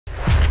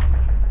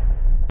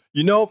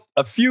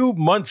A few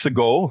months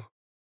ago,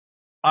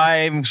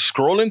 I'm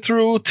scrolling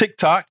through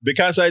TikTok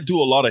because I do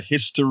a lot of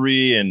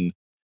history and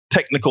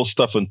technical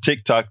stuff on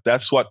TikTok.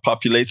 That's what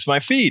populates my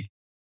feed.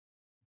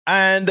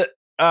 And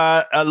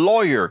a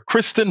lawyer,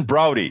 Kristen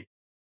Browdy,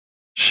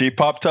 she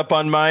popped up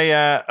on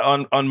my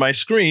on my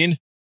screen,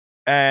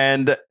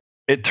 and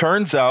it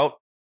turns out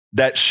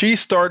that she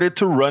started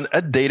to run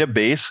a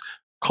database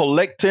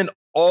collecting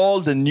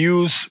all the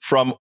news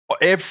from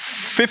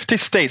 50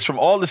 states, from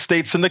all the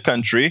states in the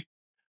country,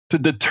 to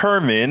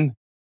determine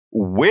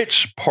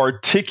which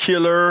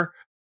particular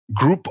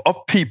group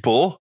of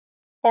people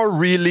are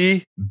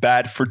really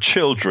bad for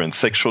children,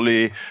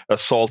 sexually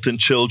assaulting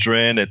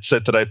children,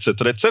 etc.,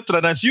 etc., etc.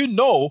 And as you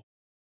know,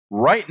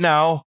 right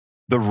now,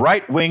 the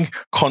right wing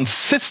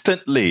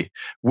consistently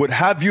would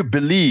have you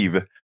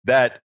believe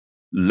that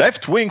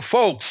left wing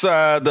folks,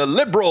 the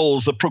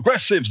liberals, the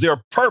progressives, they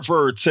are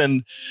perverts,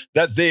 and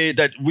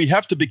that we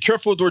have to be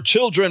careful with our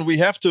children. We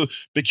have to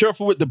be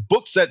careful with the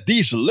books that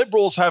these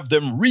liberals have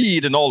them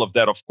read, and all of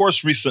that. Of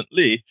course,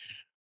 recently,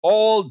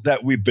 all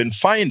that we've been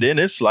finding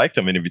is like,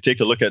 if you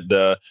take a look at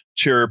the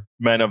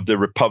chairman of the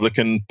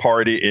Republican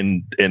Party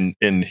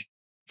in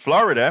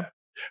Florida,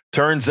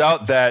 turns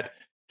out that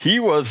he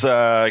was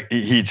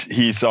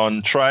he's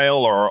on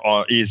trial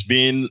or he's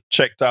being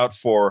checked out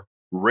for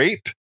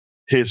rape.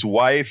 His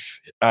wife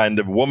and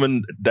the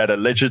woman that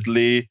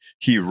allegedly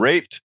he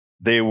raped,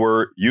 they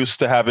were used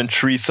to having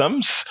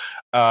threesomes.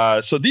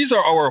 So these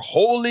are our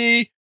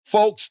holy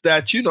folks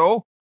that,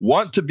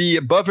 want to be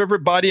above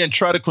everybody and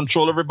try to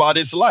control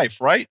everybody's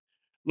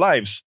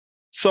lives.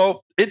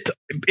 So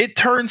it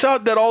turns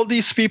out that all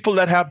these people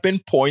that have been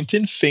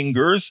pointing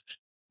fingers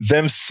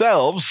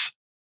themselves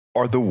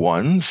are the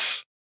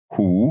ones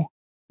who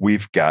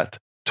we've got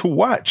to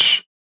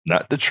watch,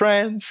 not the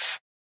trans,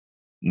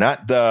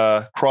 not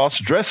the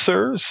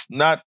cross-dressers,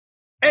 not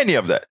any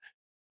of that.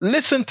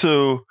 Listen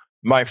to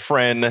my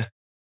friend,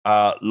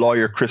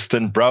 lawyer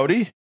Kristen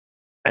Browdy,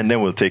 and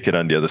then we'll take it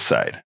on the other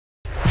side.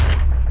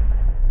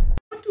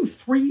 What do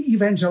 3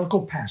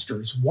 evangelical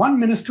pastors, 1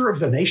 minister of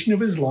the Nation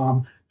of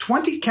Islam,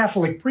 20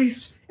 Catholic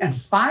priests, and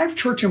 5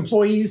 church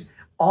employees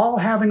all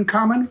have in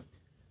common?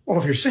 Well,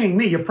 if you're seeing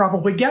me, you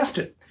probably guessed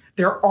it.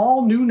 They're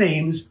all new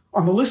names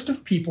on the list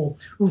of people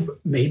who've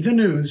made the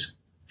news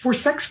for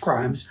sex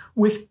crimes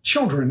with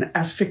children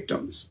as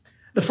victims.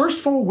 The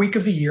first full week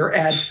of the year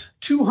adds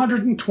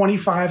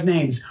 225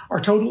 names. Our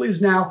total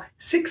is now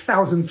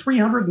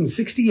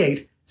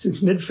 6,368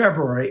 since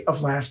mid-February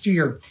of last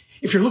year.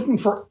 If you're looking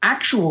for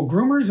actual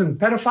groomers and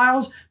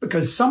pedophiles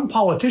because some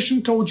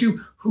politician told you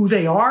who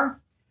they are,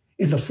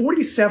 in the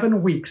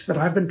 47 weeks that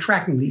I've been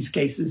tracking these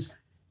cases,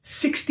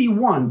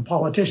 61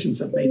 politicians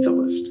have made the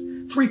list.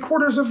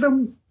 3/4 of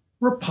them,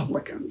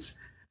 Republicans.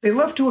 They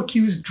love to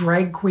accuse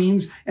drag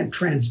queens and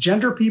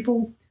transgender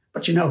people,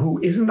 but you know who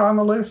isn't on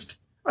the list?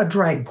 A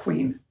drag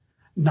queen.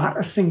 Not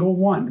a single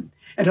one.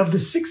 And of the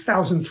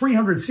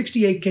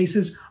 6,368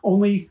 cases,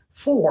 only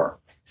 4,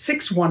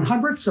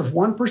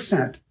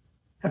 0.06%,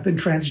 have been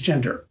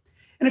transgender.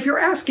 And if you're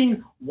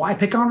asking, why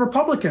pick on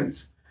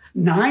Republicans?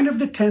 9 of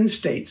the 10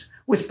 states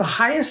with the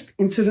highest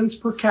incidence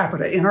per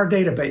capita in our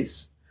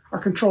database are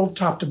controlled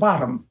top to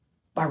bottom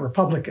by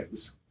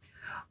Republicans.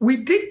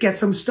 We did get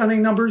some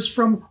stunning numbers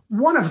from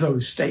one of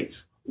those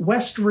states,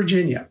 West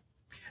Virginia.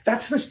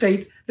 That's the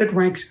state that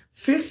ranks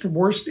 5th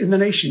worst in the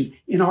nation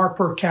in our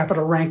per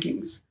capita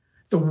rankings.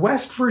 The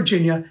West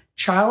Virginia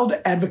Child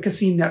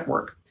Advocacy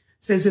Network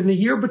says in the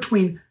year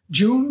between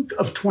June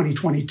of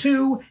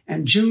 2022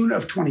 and June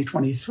of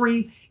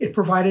 2023, it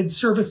provided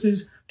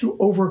services to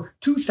over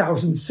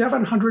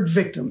 2,700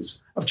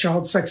 victims of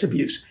child sex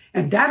abuse.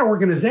 And that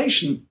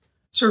organization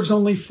serves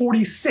only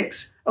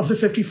 46 of the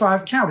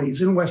 55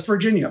 counties in West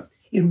Virginia.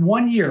 In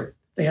 1 year,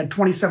 they had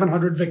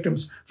 2,700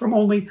 victims from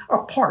only a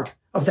part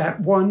of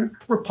that one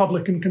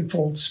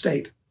Republican-controlled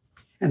state.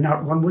 And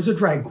not one was a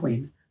drag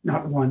queen,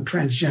 not one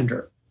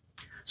transgender.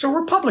 So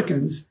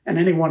Republicans and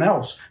anyone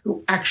else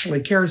who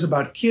actually cares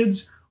about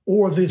kids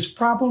or this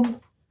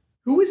problem,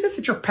 who is it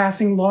that you're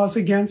passing laws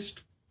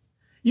against?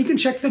 You can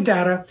check the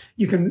data.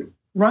 You can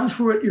run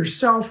through it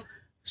yourself,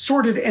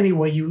 sort it any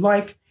way you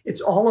like.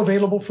 It's all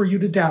available for you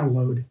to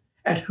download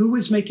at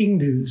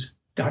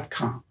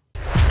whoismakingnews.com.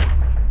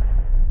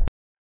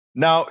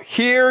 Now,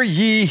 hear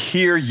ye,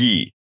 hear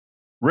ye.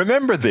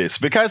 Remember this,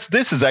 because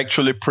this is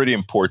actually pretty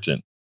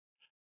important.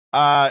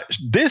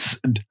 This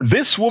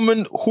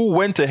woman who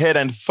went ahead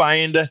and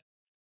find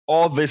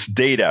all this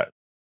data,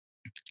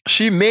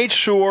 she made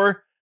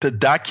sure to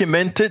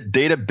document it,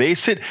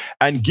 database it,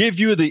 and give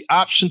you the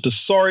option to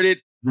sort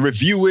it,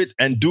 review it,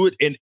 and do it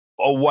in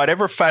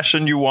whatever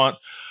fashion you want,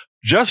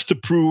 just to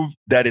prove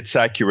that it's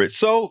accurate.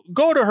 So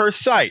go to her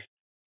site,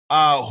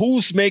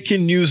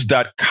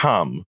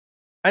 who'smakingnews.com,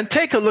 and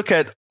take a look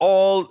at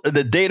all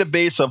the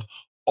database of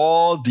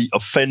all the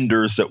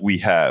offenders that we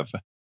have.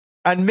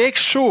 And make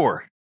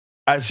sure,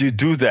 as you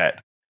do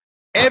that,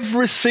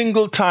 every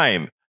single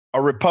time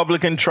a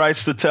Republican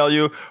tries to tell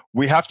you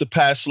we have to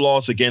pass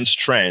laws against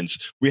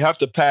trans, we have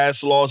to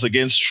pass laws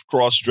against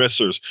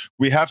cross-dressers,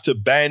 we have to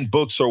ban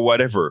books or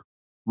whatever,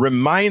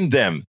 remind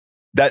them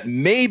that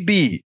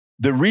maybe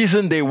the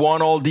reason they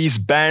want all these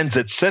bans,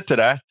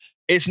 etc.,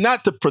 is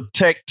not to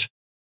protect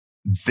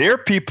their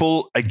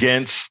people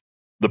against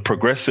the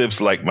progressives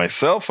like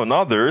myself and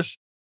others,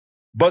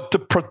 but to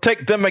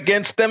protect them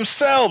against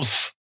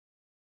themselves.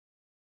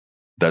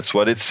 That's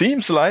what it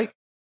seems like.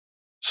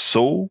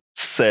 So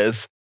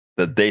says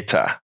the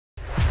data.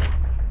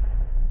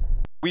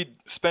 We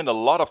spend a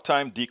lot of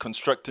time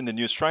deconstructing the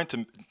news, trying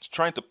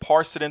to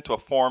parse it into a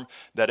form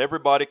that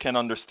everybody can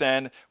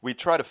understand. We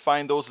try to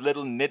find those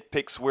little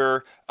nitpicks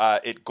where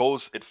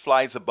it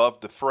flies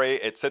above the fray,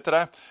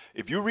 etc.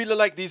 If you really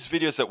like these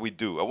videos that we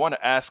do, I want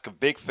to ask a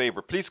big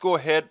favor. Please go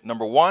ahead.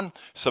 Number one,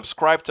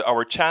 subscribe to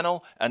our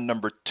channel. And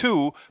number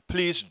two,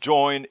 please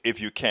join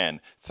if you can.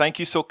 Thank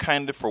you so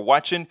kindly for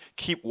watching.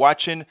 Keep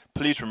watching.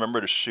 Please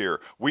remember to share.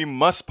 We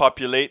must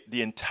populate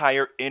the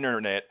entire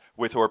internet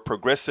with our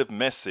progressive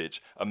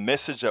message, a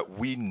message that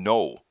we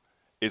know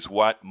is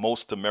what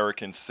most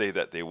Americans say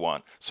that they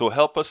want. So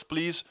help us,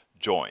 please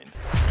join.